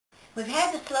We've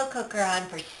had the slow cooker on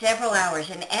for several hours,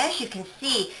 and as you can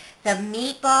see, the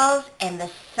meatballs and the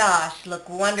sauce look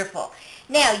wonderful.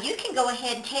 Now, you can go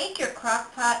ahead and take your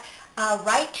crock pot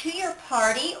right to your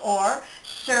party or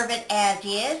serve it as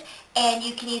is, and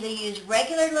you can either use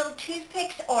regular little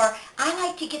toothpicks, or I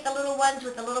like to get the little ones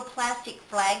with the little plastic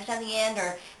flags on the end,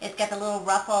 or it's got the little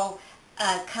ruffle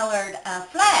colored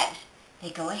flags. They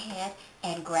go ahead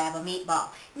and grab a meatball.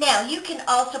 Now, you can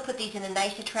also put these in a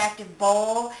nice attractive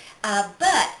bowl,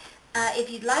 but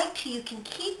if you'd like to, you can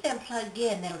keep them plugged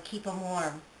in. That'll keep them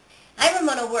warm. I'm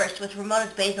Ramona Wurst with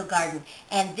Ramona's Basil Garden,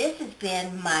 and this has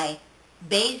been my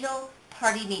basil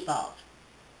party meatballs.